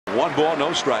1 ball,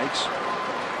 no strikes.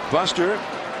 Buster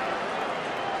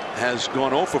has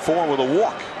gone 0 for 4 with a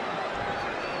walk.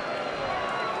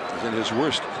 He's in his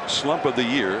worst slump of the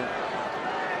year.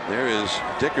 There is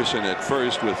Dickerson at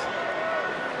first with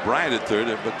Bryant at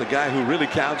third, but the guy who really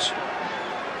counts,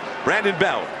 Brandon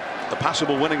Belt, the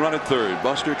possible winning run at third.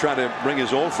 Buster trying to bring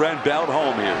his old friend Belt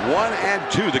home here.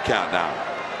 1-2 the count now.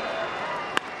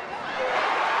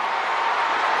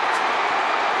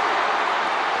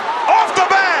 Off the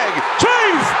bag,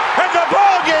 Chief, and the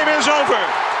ball game is over.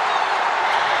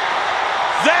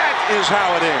 That is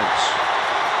how it ends.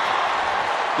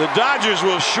 The Dodgers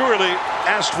will surely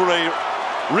ask for a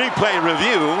replay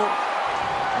review,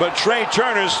 but Trea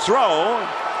Turner's throw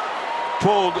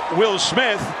pulled Will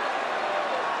Smith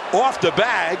off the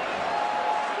bag,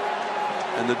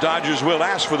 and the Dodgers will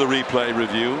ask for the replay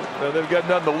review. Now they've got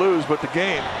nothing to lose but the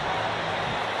game.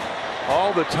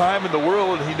 All the time in the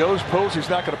world, and he knows Posey's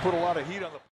not going to put a lot of heat on the